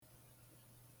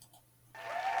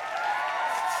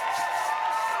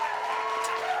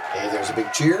Hey, there's a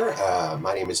big cheer.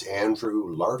 My name is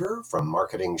Andrew Larder from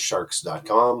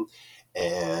marketingsharks.com,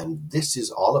 and this is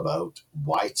all about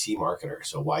YT Marketer.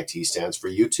 So YT stands for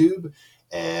YouTube,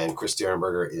 and Chris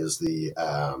Derenberger is the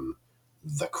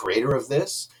creator of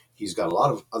this. He's got a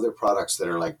lot of other products that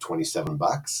are like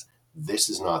 $27. This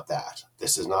is not that.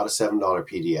 This is not a $7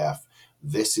 PDF.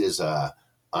 This is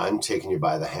I'm taking you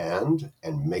by the hand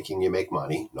and making you make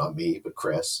money. Not me, but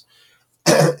Chris.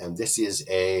 And this is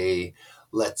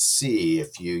let's see,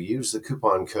 if you use the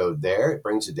coupon code there, it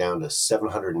brings it down to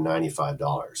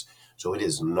 $795. So it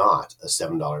is not a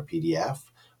 $7 PDF.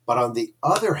 But on the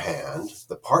other hand,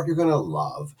 the part you're going to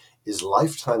love is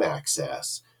lifetime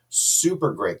access,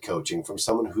 super great coaching from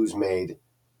someone who's made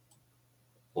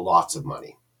lots of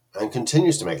money and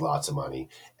continues to make lots of money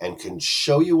and can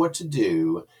show you what to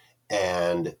do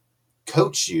and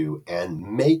coach you and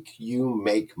make you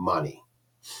make money.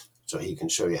 So he can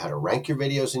show you how to rank your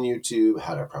videos in YouTube,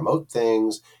 how to promote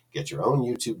things, get your own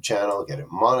YouTube channel, get it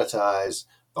monetized,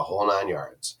 the whole 9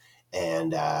 yards.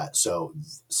 And so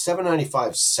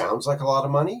 $795 sounds like a lot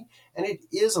of money, and it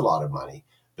is a lot of money.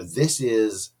 But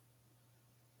there's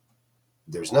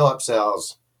no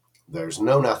upsells, there's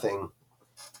no nothing.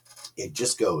 It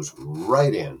just goes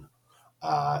right in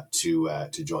to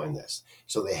join this.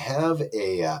 So they have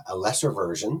a lesser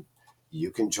version. You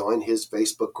can join his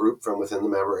Facebook group from within the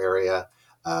member area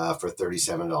for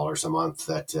 $37 a month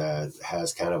that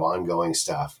has kind of ongoing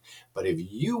stuff. But if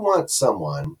you want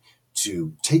someone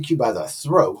to take you by the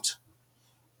throat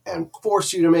and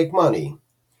force you to make money,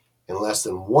 in less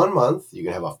than 1 month, you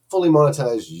can have a fully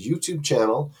monetized YouTube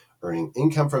channel, earning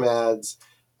income from ads,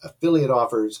 affiliate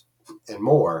offers, and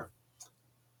more.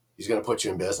 He's going to put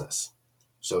you in business.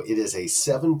 So it is a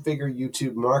 7-figure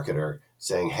YouTube marketer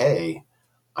saying, hey,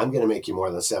 I'm going to make you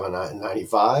more than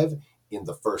 $795 in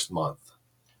the first month.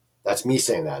 That's me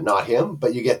saying that, not him,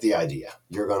 but you get the idea.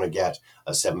 You're going to get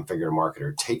a 7-figure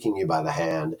marketer taking you by the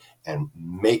hand and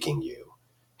making you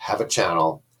have a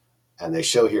channel. And they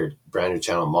show here, brand new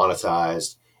channel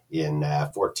monetized in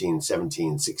 14,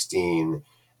 17, 16.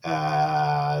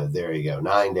 There you go,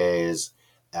 9 days.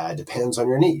 Depends on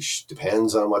your niche,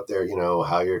 depends on what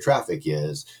how your traffic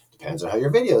is, depends on how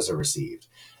your videos are received.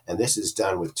 And this is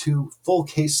done with 2 full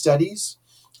case studies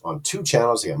on 2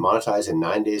 channels. They get monetized in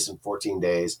 9 days and 14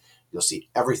 days. You'll see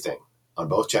everything on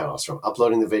both channels, from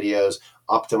uploading the videos,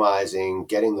 optimizing,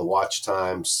 getting the watch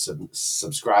time,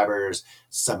 subscribers,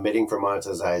 submitting for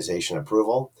monetization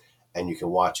approval. And you can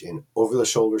watch in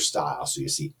over-the-shoulder style, so you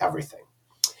see everything.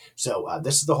 So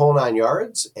this is the whole 9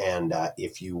 yards. And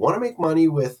if you want to make money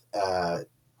with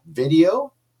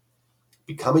video,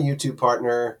 become a YouTube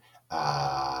partner,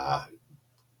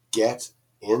 get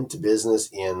into business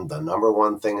in the number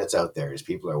one thing that's out there is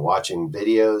people are watching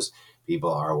videos,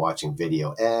 people are watching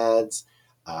video ads,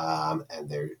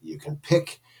 and you can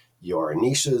pick your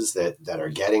niches that are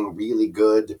getting really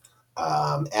good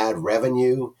ad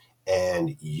revenue,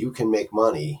 and you can make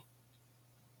money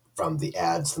from the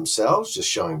ads themselves, just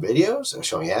showing ads, from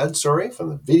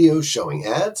the videos showing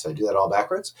ads. I do that all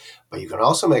backwards. But you can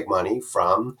also make money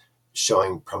from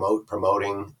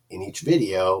promoting in each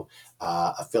video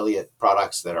affiliate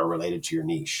products that are related to your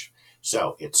niche.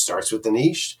 So it starts with the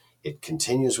niche, it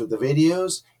continues with the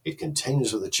videos, it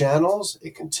continues with the channels,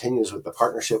 it continues with the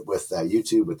partnership with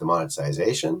YouTube with the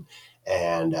monetization,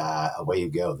 and away you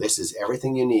go. This is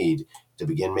everything you need to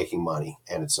begin making money.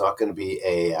 And it's not going to be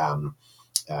a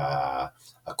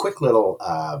quick little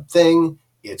thing.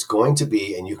 It's going to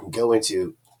be, and you can go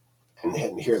into,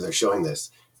 and here they're showing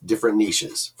this, different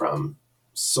niches, from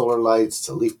solar lights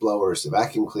to leaf blowers to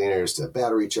vacuum cleaners to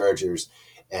battery chargers.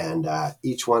 And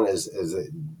each one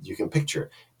you can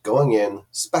picture going in,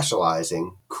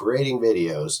 specializing, creating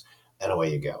videos, and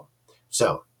away you go.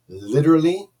 So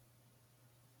literally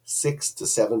 6 to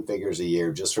 7 figures a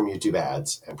year just from YouTube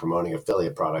ads and promoting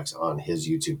affiliate products on his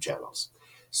YouTube channels.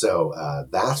 So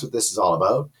that's what this is all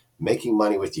about, making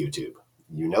money with YouTube.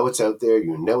 You know it's out there.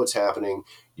 You know what's happening.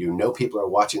 You know people are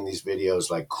watching these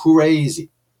videos like crazy.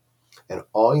 And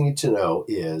all you need to know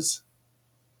is,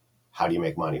 how do you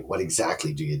make money? What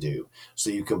exactly do you do? So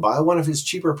you can buy one of his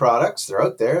cheaper products. They're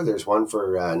out there. There's one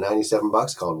for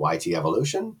 $97 called YT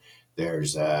Evolution.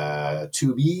 There's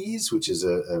Tubiz, which is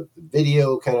a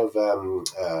video kind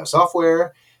of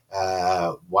software.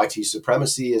 YT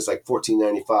Supremacy is like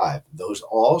 $14.95. Those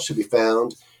all should be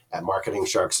found at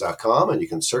marketingsharks.com, and you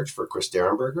can search for Chris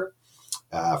Derenberger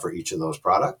for each of those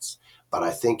products. But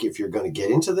I think if you're going to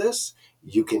get into this,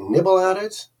 you can nibble at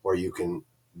it, or you can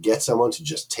get someone to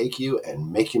just take you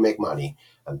and make you make money.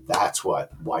 And that's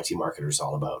what YT Marketer is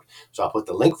all about. So I'll put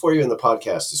the link for you in the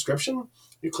podcast description.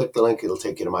 You click the link, it'll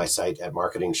take you to my site at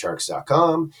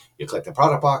marketingsharks.com. You click the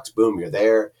product box, boom, you're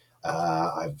there.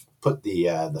 I've put the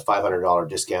 $500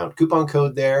 discount coupon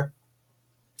code there.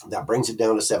 That brings it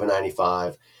down to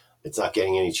 $7.95. It's not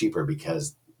getting any cheaper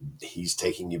because he's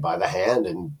taking you by the hand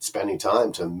and spending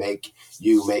time to make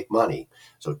you make money.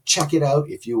 So check it out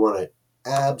if you want to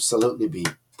absolutely be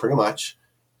pretty much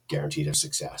guaranteed of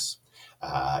success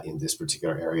in this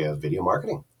particular area of video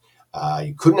marketing.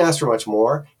 You couldn't ask for much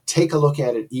more. Take a look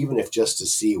at it, even if just to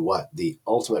see what the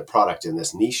ultimate product in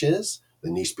this niche is, the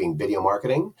niche being video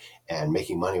marketing and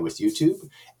making money with YouTube.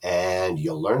 And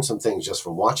you'll learn some things just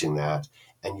from watching that.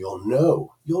 And you'll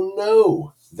know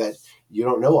that you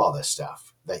don't know all this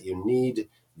stuff, that you need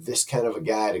this kind of a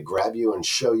guy to grab you and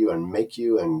show you and make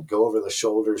you and go over the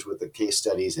shoulders with the case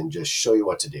studies and just show you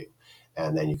what to do.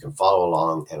 And then you can follow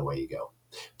along and away you go.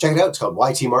 Check it out. It's called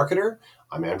YT Marketer.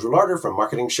 I'm Andrew Larder from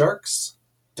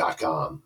marketingsharks.com.